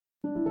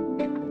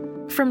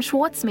From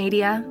Schwartz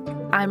Media,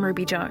 I'm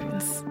Ruby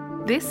Jones.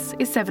 This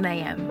is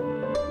 7am.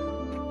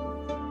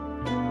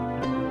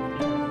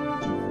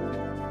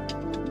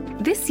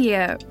 This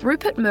year,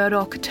 Rupert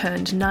Murdoch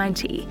turned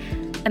 90,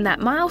 and that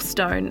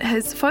milestone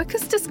has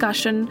focused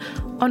discussion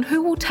on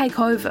who will take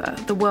over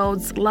the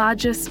world's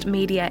largest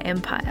media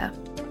empire.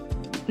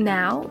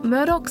 Now,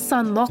 Murdoch's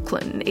son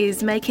Lachlan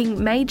is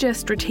making major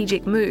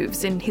strategic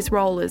moves in his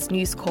role as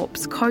News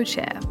Corp's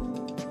co-chair.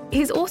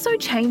 He's also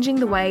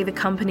changing the way the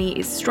company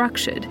is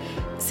structured,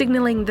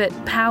 signalling that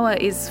power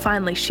is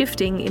finally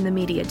shifting in the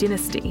media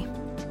dynasty.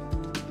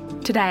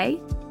 Today,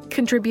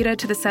 contributor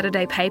to the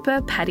Saturday paper,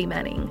 Paddy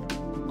Manning,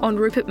 on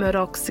Rupert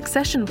Murdoch's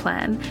succession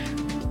plan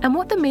and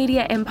what the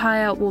media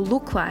empire will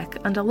look like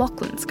under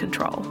Lachlan's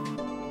control.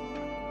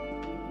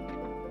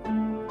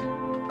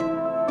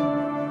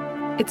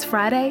 It's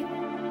Friday,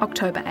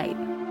 October 8.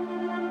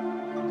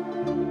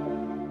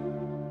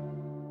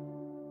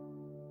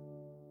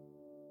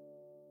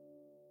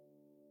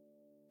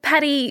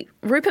 Paddy,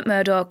 Rupert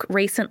Murdoch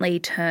recently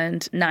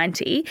turned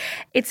 90.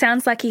 It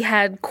sounds like he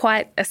had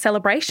quite a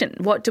celebration.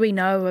 What do we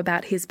know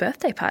about his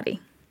birthday party?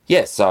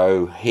 Yeah,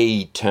 so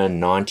he turned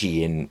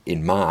 90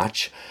 in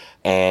March,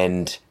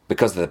 and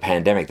because of the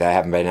pandemic, they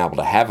haven't been able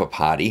to have a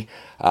party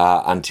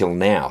until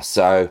now.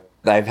 So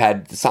they've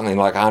had something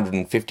like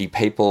 150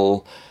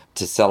 people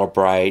to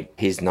celebrate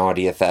his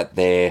 90th at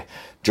their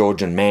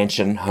Georgian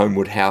mansion,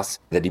 Homewood House,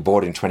 that he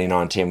bought in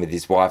 2019 with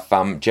his wife,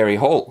 Jerry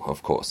Hall,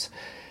 of course,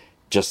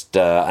 just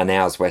an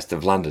hour's west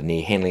of London,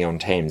 near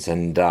Henley-on-Thames.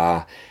 And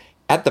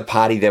at the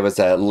party, there was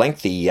a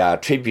lengthy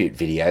tribute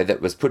video that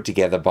was put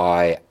together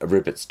by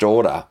Rupert's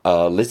daughter,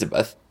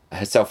 Elizabeth,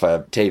 herself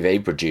a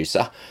TV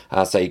producer.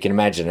 So you can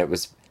imagine it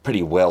was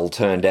pretty well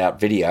turned out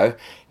video.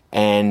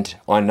 And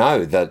I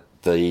know that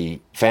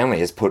the family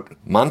has put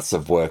months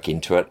of work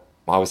into it.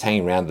 I was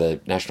hanging around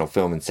the National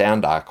Film and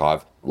Sound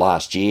Archive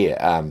last year,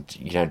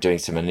 doing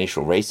some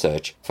initial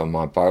research for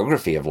my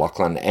biography of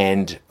Lachlan,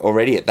 and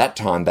already at that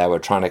time they were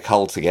trying to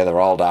cull together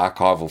old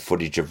archival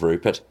footage of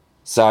Rupert.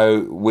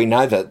 So we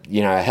know that,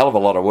 a hell of a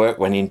lot of work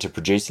went into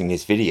producing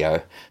this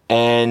video.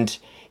 And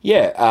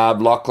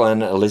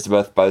Lachlan,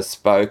 Elizabeth both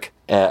spoke,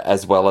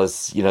 as well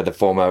as, the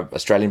former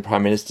Australian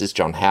Prime Ministers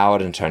John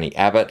Howard and Tony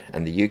Abbott,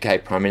 and the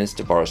UK Prime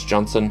Minister Boris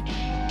Johnson.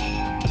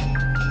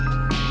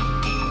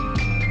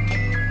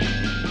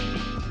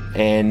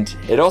 And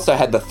it also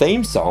had the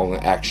theme song,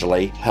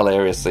 actually,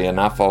 hilariously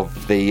enough,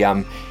 of the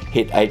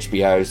hit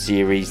HBO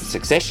series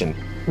Succession.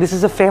 This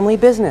is a family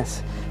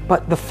business,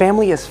 but the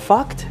family is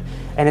fucked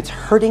and it's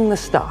hurting the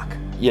stock.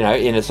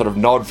 In a sort of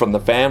nod from the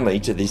family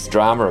to this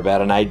drama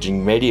about an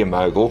ageing media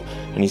mogul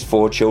and his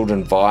 4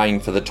 children vying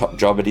for the top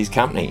job at his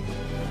company.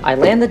 I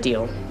land the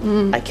deal,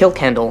 I kill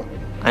Kendall,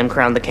 I'm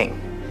crowned the king.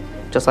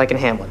 Just like in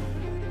Hamlet.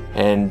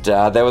 And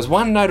there was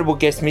one notable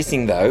guest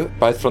missing, though,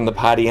 both from the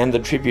party and the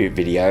tribute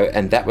video,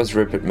 and that was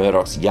Rupert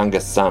Murdoch's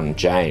youngest son,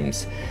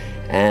 James.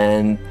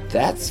 And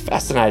that's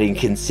fascinating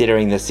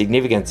considering the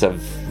significance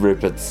of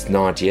Rupert's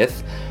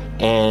 90th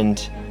and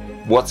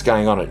what's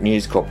going on at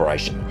News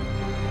Corporation.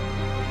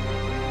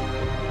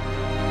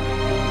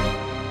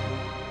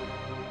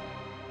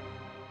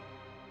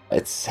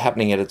 It's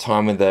happening at a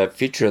time when the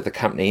future of the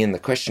company and the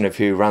question of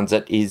who runs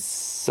it is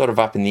sort of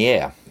up in the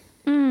air.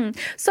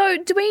 So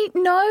do we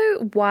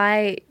know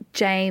why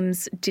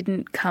James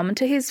didn't come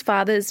to his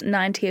father's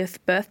 90th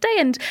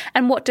birthday?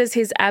 And what does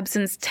his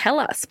absence tell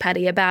us,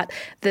 Paddy, about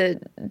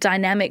the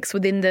dynamics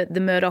within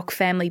the Murdoch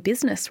family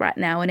business right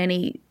now and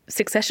any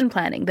succession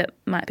planning that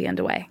might be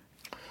underway?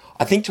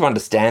 I think to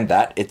understand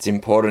that, it's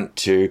important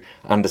to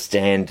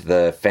understand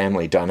the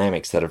family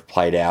dynamics that have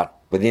played out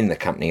within the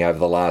company over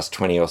the last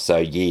 20 or so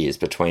years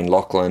between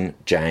Lachlan,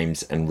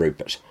 James and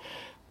Rupert.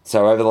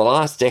 So over the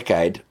last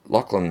decade,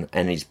 Lachlan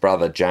and his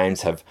brother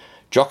James have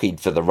jockeyed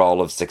for the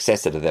role of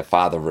successor to their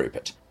father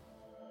Rupert.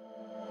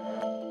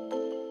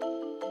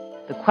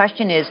 The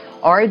question is,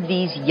 are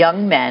these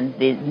young men,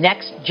 the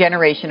next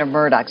generation of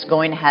Murdochs,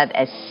 going to have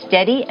as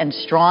steady and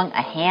strong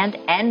a hand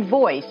and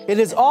voice? It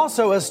is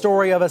also a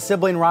story of a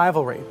sibling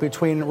rivalry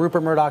between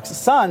Rupert Murdoch's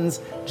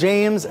sons,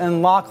 James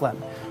and Lachlan,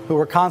 who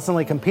were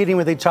constantly competing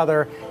with each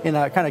other in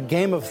a kind of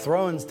Game of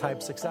Thrones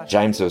type succession.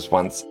 James was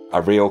once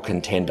a real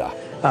contender.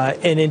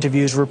 In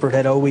interviews, Rupert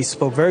had always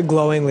spoke very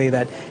glowingly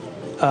that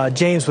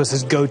James was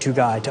his go-to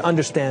guy to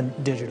understand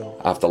digital.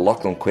 After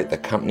Lachlan quit the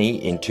company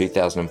in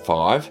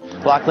 2005...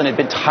 Lachlan had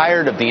been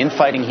tired of the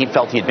infighting. He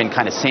felt he had been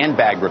kind of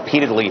sandbagged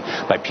repeatedly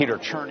by Peter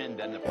Chernin.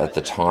 At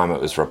the time, it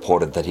was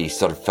reported that he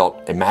sort of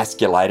felt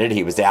emasculated.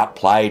 He was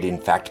outplayed, in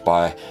fact,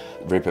 by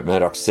Rupert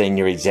Murdoch's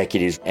senior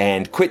executives,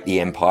 and quit the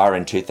empire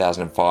in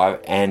 2005.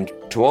 And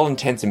to all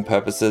intents and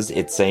purposes,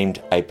 it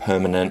seemed a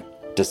permanent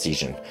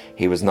decision.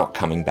 He was not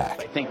coming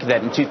back. I think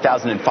that in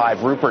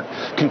 2005, Rupert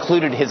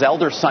concluded his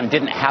elder son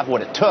didn't have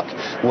what it took,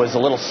 was a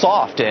little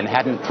soft and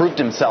hadn't proved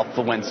himself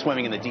when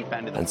swimming in the deep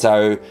end. And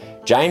so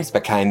James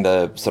became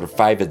the sort of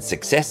favoured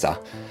successor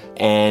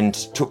and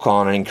took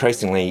on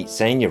increasingly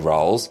senior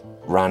roles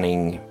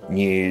running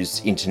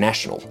News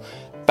International.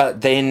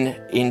 But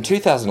then in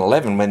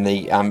 2011, when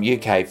the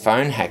UK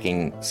phone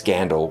hacking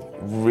scandal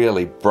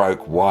really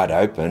broke wide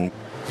open,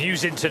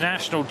 News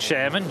International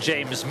chairman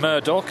James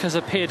Murdoch has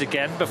appeared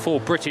again before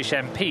British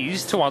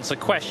MPs to answer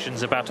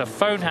questions about a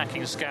phone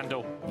hacking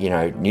scandal. You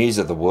know, News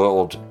of the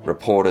World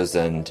reporters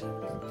and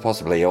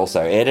possibly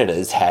also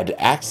editors had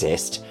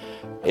accessed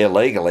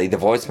illegally the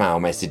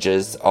voicemail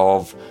messages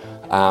of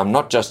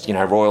not just,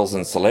 royals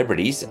and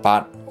celebrities,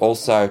 but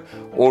also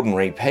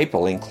ordinary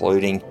people,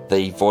 including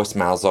the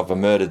voicemails of a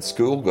murdered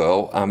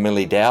schoolgirl,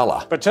 Millie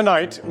Dowler. But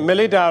tonight,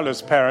 Millie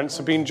Dowler's parents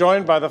have been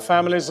joined by the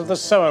families of the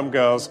Soham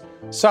girls,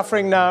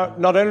 suffering now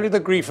not only the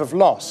grief of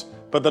loss,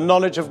 but the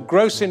knowledge of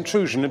gross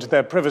intrusion into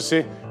their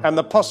privacy and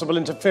the possible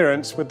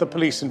interference with the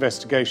police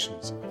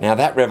investigations. Now,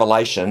 that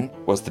revelation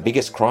was the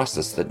biggest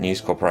crisis that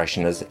News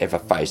Corporation has ever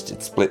faced.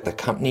 It split the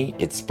company,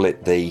 it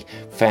split the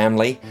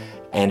family,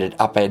 and it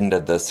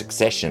upended the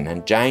succession.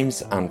 And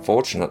James,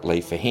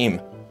 unfortunately for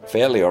him,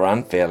 fairly or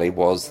unfairly,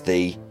 was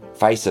the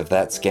face of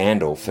that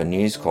scandal for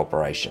News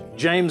Corporation.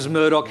 James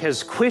Murdoch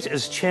has quit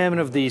as chairman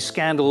of the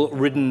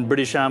scandal-ridden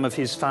British arm of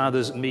his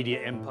father's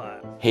media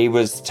empire. He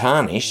was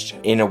tarnished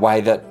in a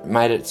way that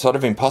made it sort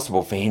of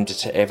impossible for him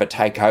to ever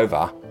take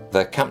over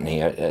the company.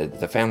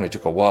 The family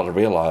took a while to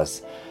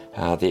realise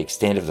the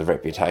extent of the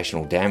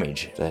reputational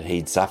damage that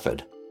he'd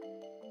suffered.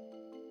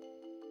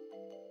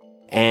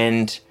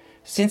 And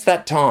since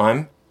that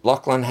time,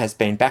 Lachlan has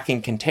been back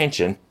in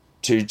contention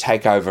to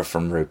take over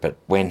from Rupert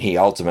when he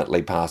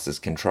ultimately passes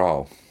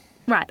control.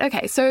 Right,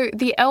 okay, so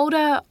the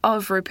elder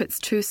of Rupert's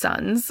two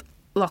sons,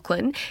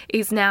 Lachlan,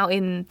 is now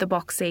in the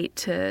box seat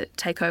to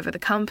take over the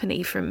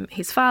company from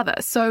his father.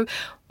 So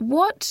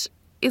what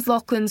is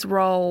Lachlan's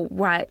role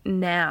right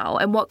now,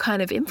 and what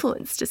kind of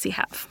influence does he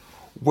have?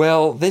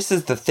 Well, this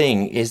is the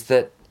thing, is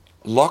that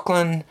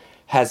Lachlan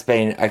has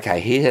been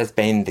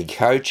the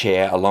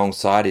co-chair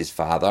alongside his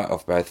father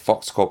of both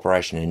Fox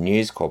Corporation and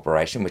News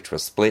Corporation, which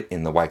was split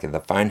in the wake of the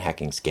phone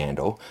hacking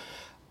scandal.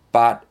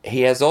 But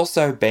he has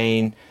also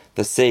been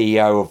the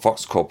CEO of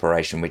Fox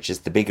Corporation, which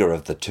is the bigger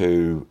of the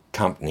two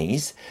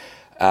companies,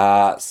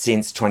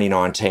 since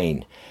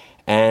 2019.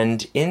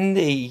 And in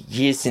the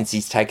years since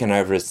he's taken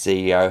over as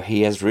CEO,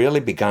 he has really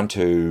begun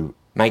to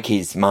make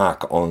his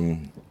mark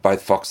on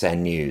both Fox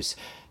and News.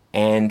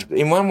 And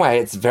in one way,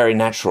 it's very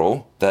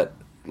natural that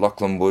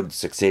Lachlan would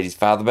succeed his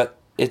father, but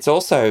it's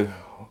also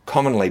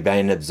commonly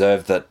been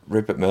observed that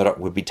Rupert Murdoch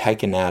would be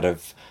taken out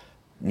of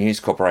News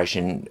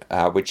Corporation,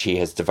 which he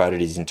has devoted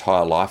his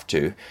entire life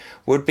to,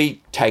 would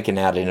be taken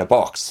out in a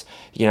box,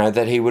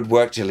 that he would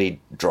work till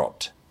he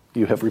dropped.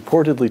 You have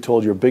reportedly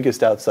told your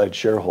biggest outside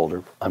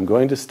shareholder, I'm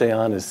going to stay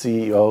on as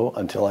CEO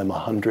until I'm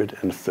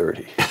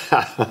 130.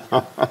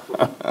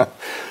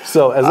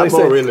 So, as I say,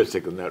 more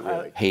realistic than that,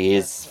 really. He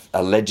is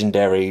a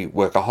legendary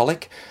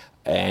workaholic,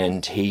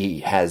 and he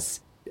has,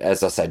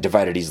 as I say,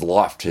 devoted his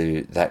life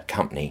to that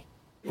company.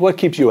 What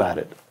keeps you at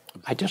it?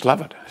 I just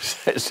love it.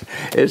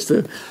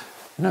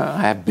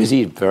 I have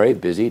very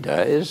busy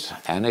days,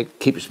 and it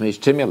keeps me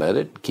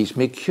stimulated, keeps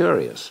me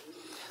curious.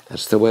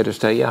 That's the way to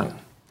stay young.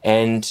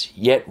 And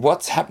yet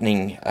what's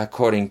happening,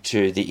 according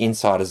to the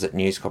insiders at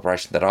News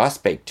Corporation that I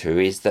speak to,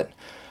 is that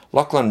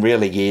Lachlan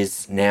really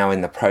is now in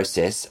the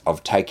process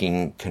of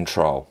taking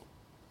control.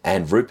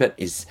 And Rupert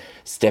is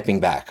stepping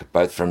back,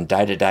 both from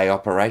day-to-day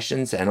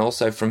operations and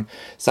also from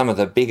some of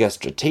the bigger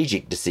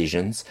strategic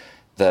decisions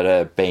that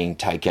are being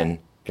taken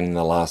in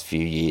the last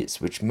few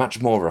years, which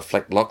much more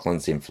reflect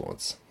Lachlan's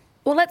influence.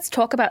 Well, let's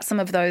talk about some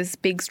of those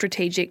big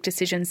strategic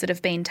decisions that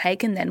have been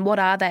taken then. What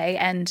are they?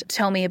 And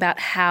tell me about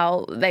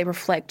how they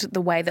reflect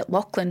the way that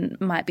Lachlan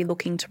might be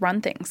looking to run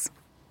things.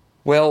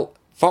 Well,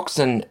 Fox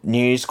and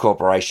News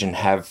Corporation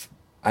have,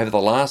 over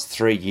the last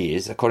 3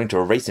 years, according to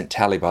a recent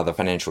tally by the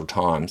Financial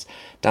Times,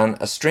 done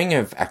a string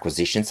of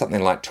acquisitions,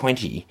 something like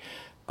 20,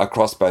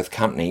 across both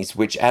companies,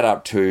 which add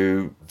up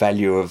to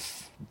value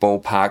of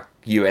ballpark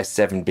US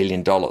 $7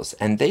 billion.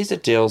 And these are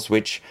deals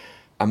which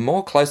are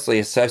more closely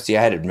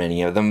associated,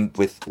 many of them,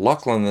 with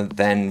Lachlan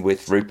than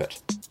with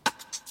Rupert.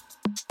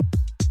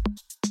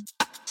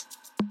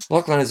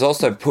 Lachlan has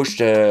also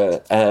pushed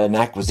an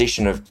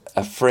acquisition of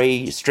a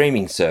free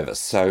streaming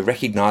service, so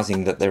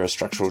recognising that there are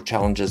structural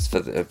challenges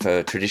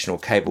for traditional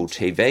cable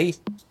TV,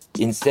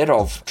 instead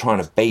of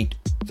trying to beat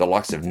the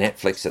likes of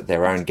Netflix at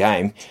their own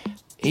game,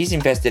 he's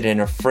invested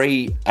in a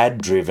free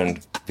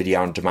ad-driven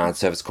video-on-demand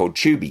service called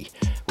Tubi,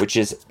 which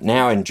is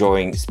now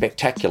enjoying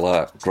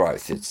spectacular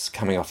growth. It's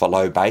coming off a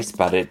low base,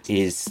 but it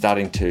is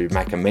starting to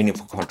make a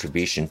meaningful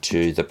contribution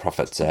to the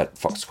profits at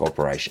Fox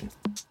Corporation.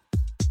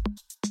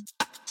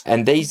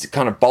 And these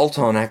kind of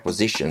bolt-on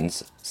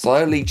acquisitions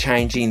slowly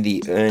changing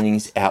the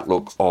earnings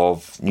outlook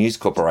of News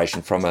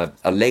Corporation from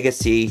a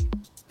legacy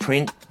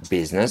print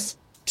business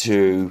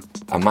to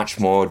a much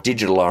more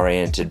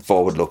digital-oriented,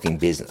 forward-looking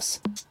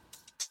business.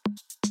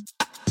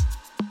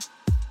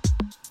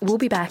 We'll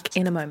be back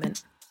in a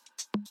moment.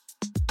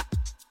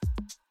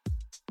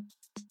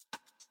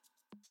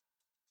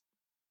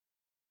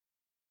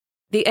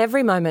 The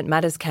Every Moment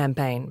Matters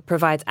campaign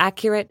provides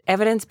accurate,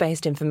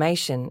 evidence-based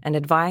information and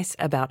advice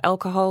about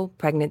alcohol,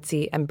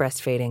 pregnancy and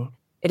breastfeeding.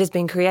 It has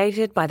been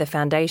created by the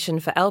Foundation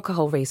for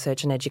Alcohol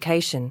Research and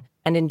Education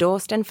and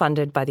endorsed and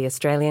funded by the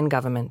Australian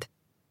Government.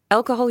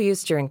 Alcohol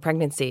use during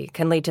pregnancy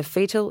can lead to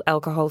fetal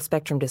alcohol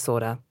spectrum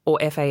disorder, or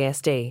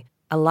FASD,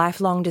 a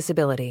lifelong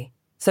disability.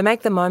 So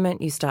make the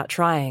moment you start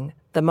trying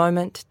the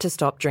moment to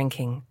stop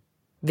drinking.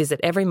 Visit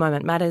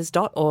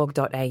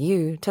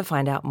everymomentmatters.org.au to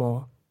find out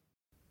more.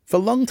 For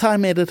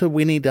longtime editor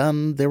Winnie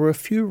Dunn, there were a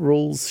few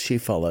rules she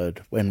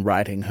followed when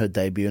writing her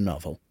debut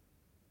novel.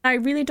 I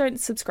really don't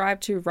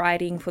subscribe to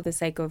writing for the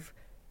sake of,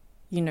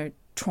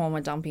 trauma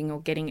dumping or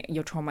getting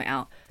your trauma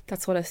out.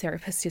 That's what a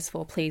therapist is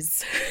for,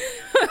 please.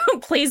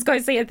 Please go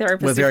see a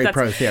therapist. We're very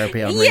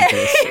pro-therapy on Read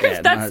This.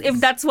 If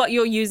that's what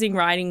you're using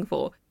writing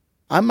for.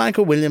 I'm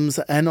Michael Williams,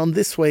 and on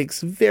this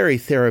week's very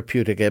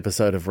therapeutic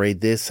episode of Read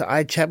This,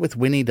 I chat with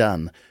Winnie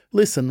Dunn.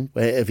 Listen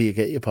wherever you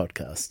get your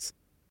podcasts.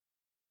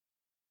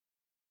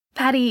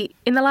 Paddy,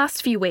 in the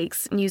last few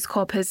weeks, News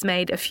Corp has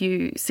made a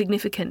few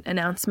significant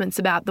announcements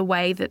about the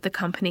way that the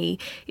company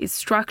is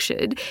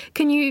structured.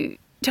 Can you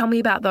tell me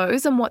about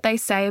those and what they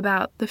say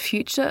about the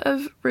future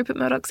of Rupert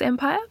Murdoch's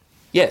empire?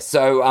 Yes,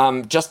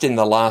 so just in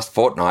the last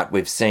fortnight,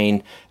 we've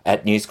seen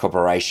at News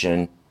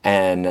Corporation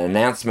an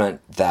announcement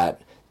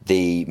that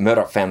the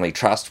Murdoch Family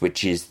Trust,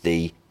 which is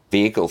the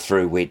vehicle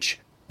through which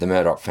the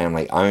Murdoch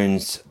family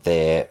owns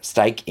their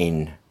stake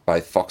in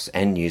both Fox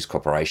and News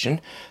Corporation,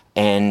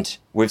 and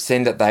we've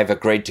seen that they've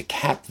agreed to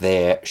cap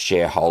their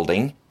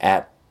shareholding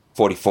at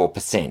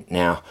 44%.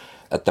 Now,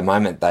 at the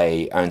moment,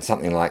 they own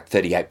something like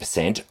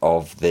 38%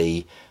 of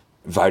the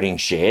voting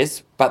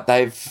shares, but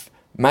they've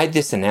made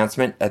this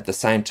announcement at the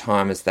same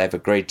time as they've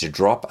agreed to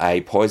drop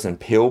a poison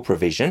pill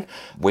provision,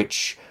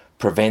 which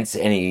prevents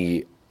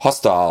any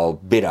hostile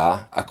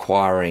bidder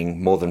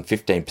acquiring more than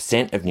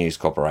 15% of News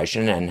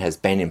Corporation and has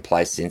been in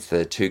place since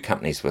the two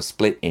companies were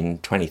split in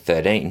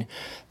 2013.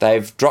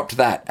 They've dropped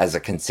that as a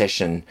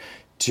concession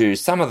to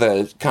some of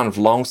the kind of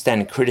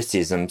long-standing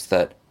criticisms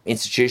that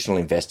institutional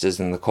investors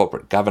and the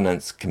corporate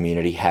governance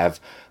community have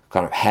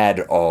kind of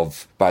had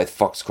of both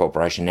Fox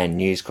Corporation and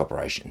News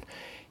Corporation.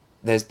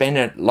 There's been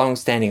a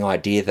long-standing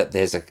idea that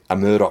there's a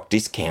Murdoch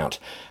discount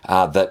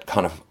that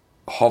kind of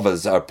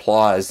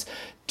applies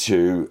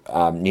to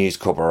News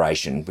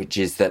Corporation, which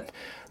is that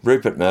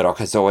Rupert Murdoch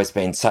has always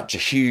been such a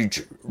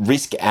huge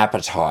risk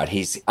appetite.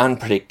 He's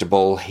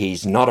unpredictable.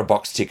 He's not a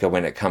box ticker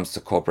when it comes to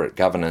corporate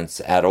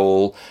governance at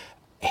all.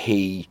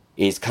 He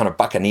is kind of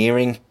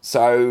buccaneering.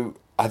 So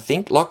I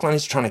think Lachlan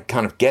is trying to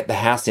kind of get the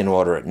house in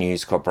order at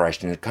News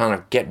Corporation and kind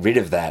of get rid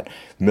of that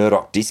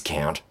Murdoch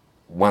discount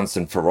once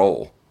and for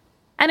all.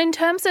 And in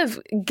terms of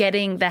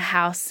getting the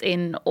house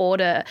in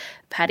order,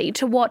 Paddy,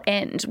 to what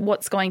end?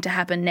 What's going to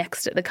happen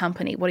next at the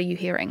company? What are you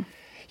hearing?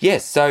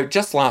 Yes, so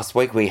just last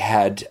week we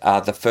had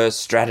the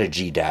first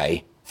strategy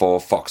day for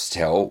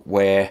Foxtel,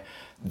 where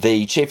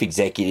the chief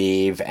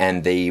executive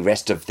and the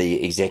rest of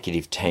the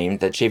executive team,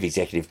 the chief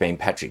executive being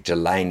Patrick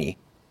Delaney,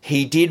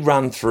 he did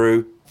run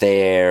through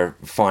their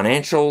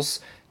financials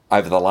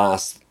over the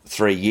last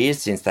 3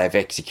 years since they've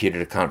executed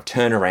a kind of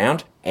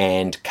turnaround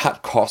and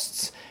cut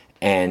costs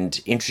and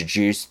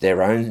introduced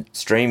their own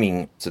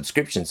streaming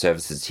subscription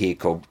services here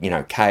called,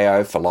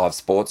 KO for live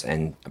sports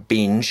and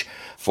Binge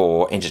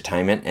for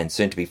entertainment and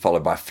soon to be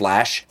followed by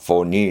Flash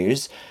for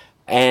news.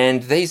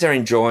 And these are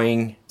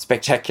enjoying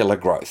spectacular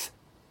growth.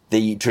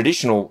 The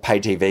traditional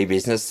pay TV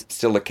business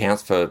still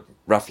accounts for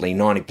roughly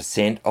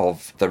 90%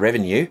 of the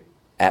revenue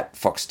at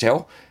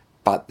Foxtel,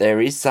 but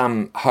there is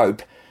some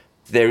hope.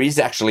 There is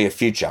actually a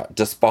future,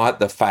 despite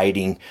the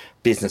fading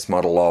business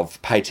model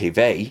of pay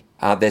TV.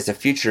 There's a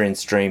future in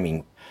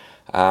streaming.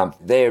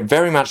 They're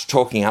very much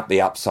talking up the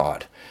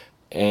upside.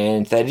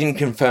 And they didn't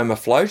confirm a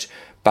float,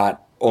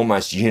 but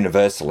almost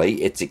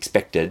universally it's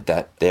expected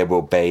that there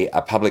will be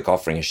a public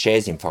offering of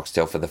shares in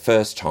Foxtel for the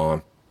first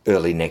time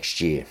early next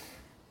year.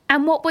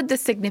 And what would the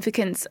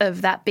significance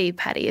of that be,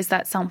 Paddy? Is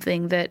that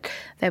something that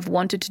they've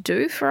wanted to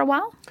do for a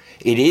while?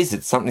 It is.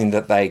 It's something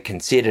that they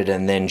considered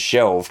and then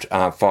shelved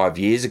 5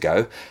 years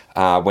ago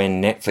when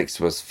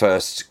Netflix was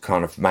first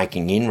kind of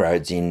making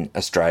inroads in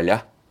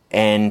Australia.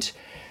 And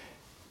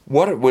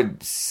what it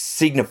would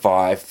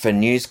signify for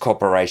News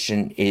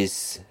Corporation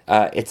is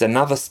it's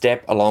another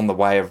step along the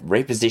way of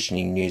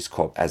repositioning News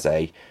Corp as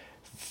a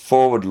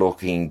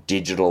forward-looking,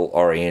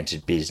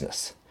 digital-oriented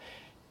business.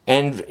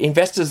 And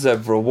investors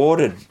have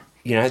rewarded,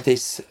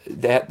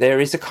 that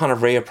there is a kind of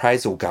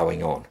reappraisal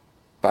going on.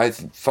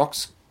 Both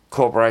Fox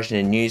Corporation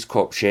and News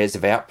Corp shares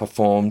have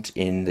outperformed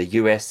in the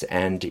US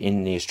and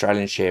in the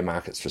Australian share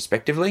markets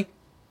respectively.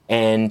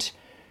 And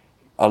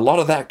a lot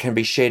of that can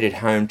be sheeted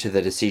home to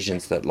the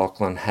decisions that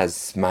Lachlan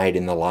has made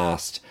in the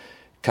last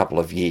couple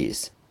of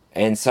years.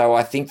 And so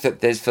I think that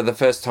there's for the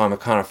first time a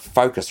kind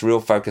of real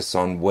focus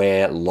on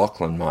where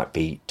Lachlan might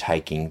be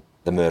taking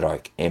the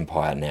Murdoch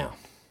empire now.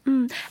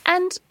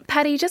 And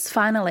Paddy, just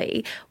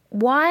finally,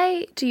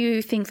 Why do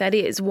you think that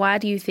is? Why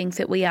do you think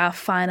that we are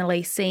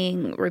finally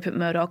seeing Rupert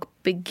Murdoch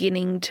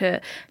beginning to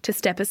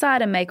step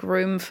aside and make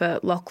room for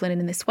Lachlan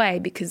in this way?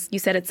 Because you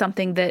said it's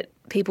something that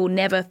people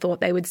never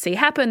thought they would see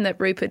happen, that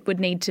Rupert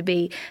would need to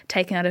be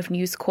taken out of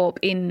News Corp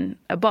in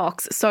a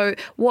box. So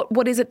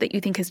what is it that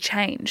you think has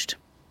changed?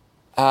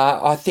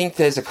 I think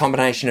there's a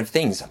combination of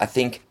things. I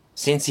think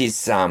since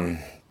his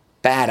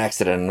bad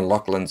accident on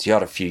Lachlan's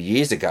yacht a few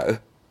years ago,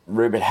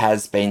 Rupert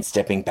has been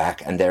stepping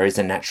back, and there is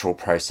a natural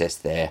process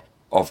there,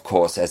 of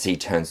course, as he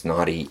turns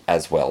 90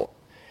 as well.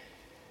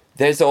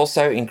 There's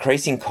also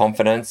increasing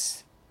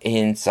confidence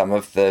in some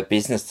of the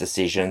business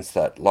decisions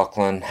that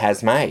Lachlan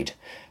has made.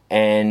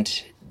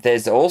 And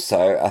there's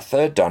also a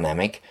third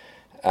dynamic,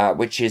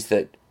 which is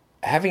that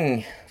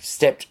having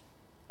stepped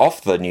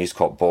off the News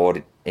Corp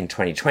board in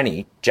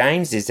 2020,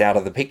 James is out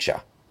of the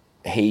picture.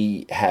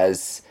 He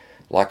has,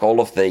 like all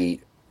of the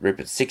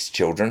Rupert's 6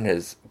 children,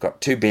 has got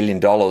 $2 billion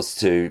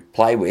to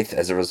play with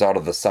as a result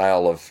of the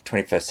sale of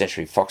 21st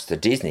Century Fox to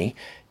Disney,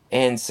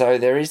 and so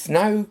there is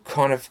no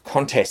kind of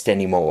contest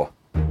anymore.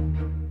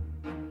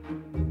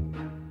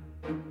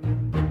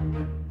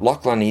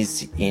 Lachlan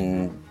is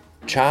in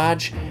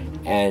charge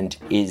and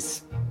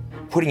is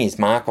putting his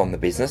mark on the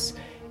business,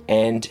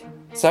 and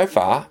so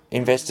far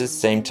investors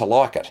seem to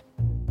like it.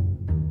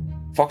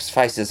 Fox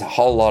faces a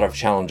whole lot of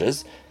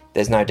challenges,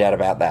 there's no doubt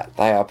about that.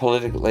 They are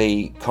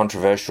politically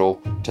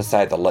controversial, to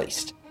say the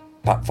least.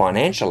 But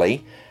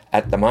financially,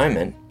 at the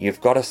moment,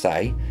 you've got to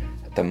say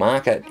the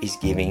market is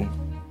giving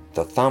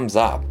the thumbs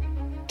up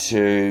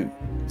to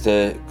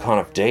the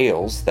kind of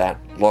deals that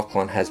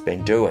Lachlan has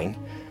been doing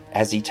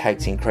as he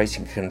takes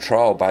increasing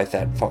control both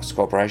at Fox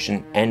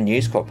Corporation and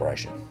News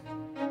Corporation.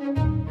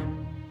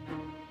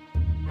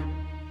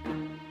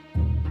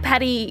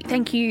 Paddy,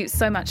 thank you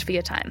so much for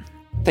your time.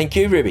 Thank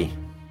you, Ruby.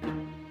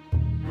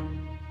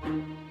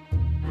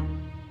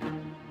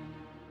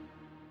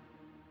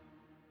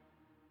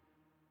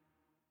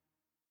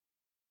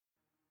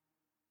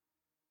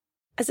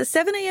 As a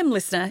 7am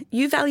listener,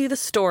 you value the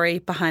story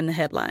behind the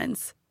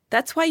headlines.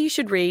 That's why you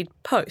should read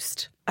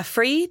Post, a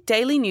free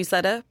daily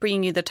newsletter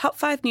bringing you the top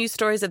 5 news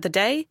stories of the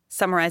day,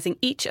 summarising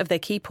each of their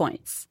key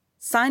points.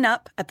 Sign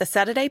up at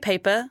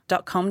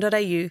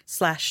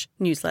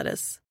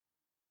thesaturdaypaper.com.au/newsletters.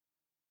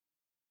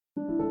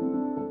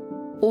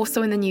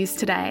 Also in the news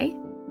today,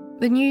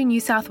 the new New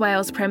South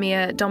Wales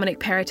Premier Dominic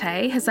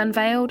Perrottet has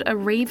unveiled a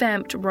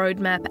revamped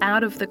roadmap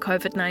out of the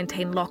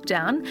COVID-19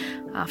 lockdown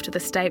after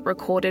the state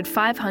recorded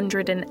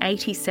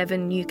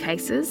 587 new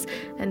cases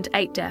and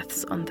 8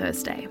 deaths on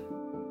Thursday.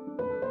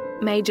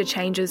 Major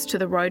changes to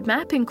the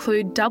roadmap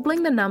include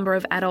doubling the number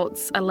of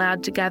adults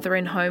allowed to gather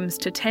in homes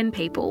to 10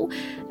 people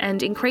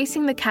and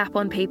increasing the cap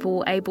on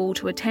people able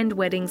to attend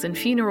weddings and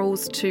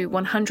funerals to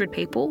 100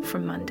 people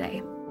from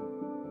Monday.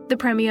 The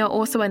Premier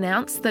also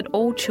announced that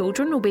all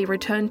children will be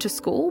returned to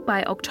school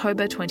by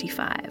October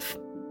 25.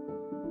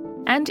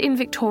 And in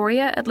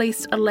Victoria, at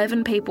least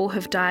 11 people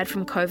have died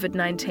from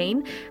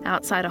COVID-19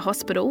 outside a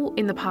hospital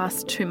in the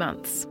past 2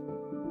 months.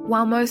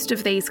 While most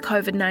of these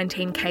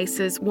COVID-19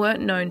 cases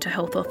weren't known to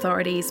health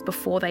authorities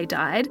before they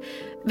died,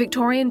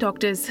 Victorian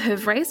doctors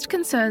have raised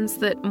concerns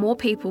that more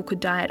people could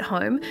die at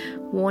home,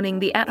 warning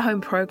the at-home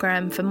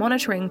program for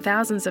monitoring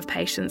thousands of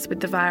patients with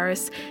the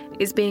virus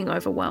is being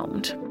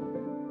overwhelmed.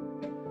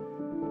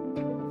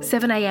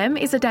 7am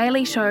is a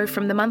daily show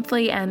from The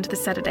Monthly and The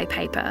Saturday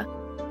Paper.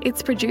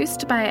 It's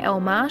produced by Elle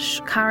Marsh,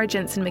 Cara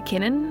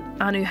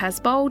Jensen-McKinnon, Anu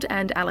Hasbold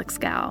and Alex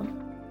Gow.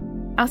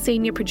 Our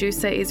senior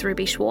producer is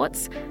Ruby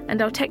Schwartz and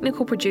our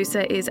technical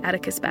producer is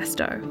Atticus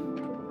Bastow.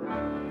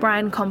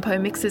 Brian Compo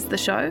mixes the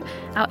show.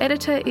 Our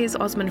editor is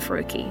Osman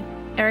Faruqi.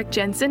 Eric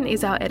Jensen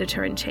is our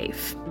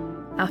editor-in-chief.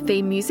 Our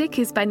theme music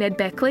is by Ned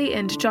Beckley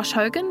and Josh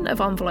Hogan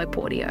of Envelope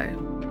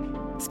Audio.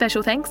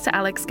 Special thanks to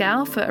Alex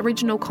Gow for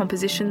original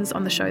compositions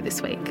on the show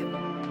this week.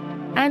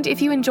 And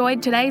if you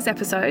enjoyed today's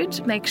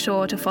episode, make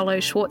sure to follow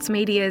Schwartz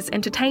Media's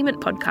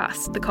entertainment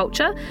podcast, The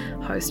Culture.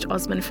 Host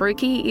Osman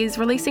Faruqi is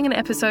releasing an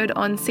episode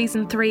on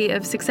Season 3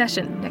 of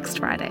Succession next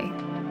Friday.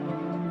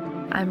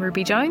 I'm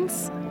Ruby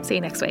Jones. See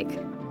you next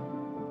week.